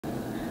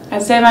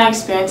I'd say my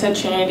experience at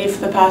Trinity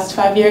for the past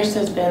 5 years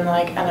has been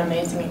like an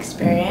amazing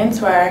experience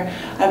where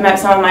I've met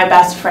some of my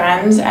best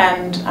friends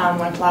and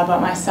learned a lot about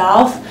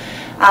myself,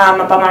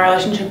 about my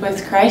relationship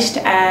with Christ,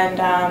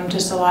 and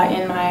just a lot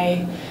in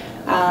my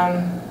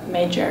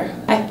major.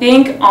 I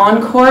think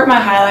on court my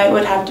highlight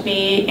would have to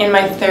be in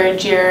my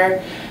 3rd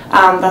year,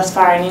 thus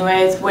far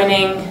anyways,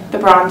 winning the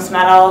bronze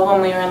medal when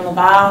we were in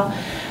Laval.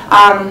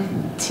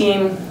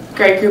 Team,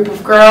 great group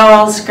of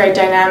girls, great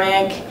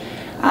dynamic.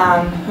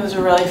 It was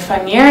a really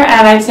fun year,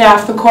 and I'd say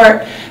off the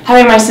court,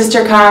 having my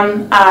sister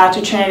come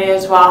to Trinity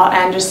as well,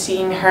 and just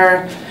seeing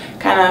her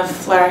kind of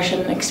flourish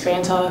and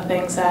experience all the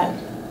things that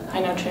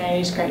I know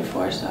Trinity is great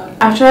for. So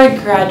after I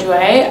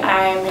graduate,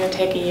 I'm going to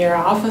take a year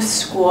off of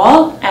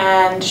school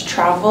and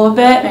travel a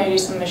bit, maybe do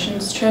some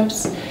missions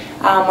trips,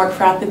 work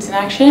for Athletes in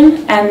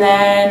Action, and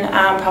then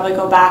probably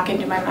go back and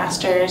do my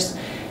master's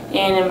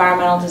in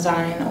environmental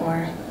design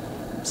or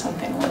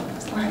something along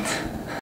those lines.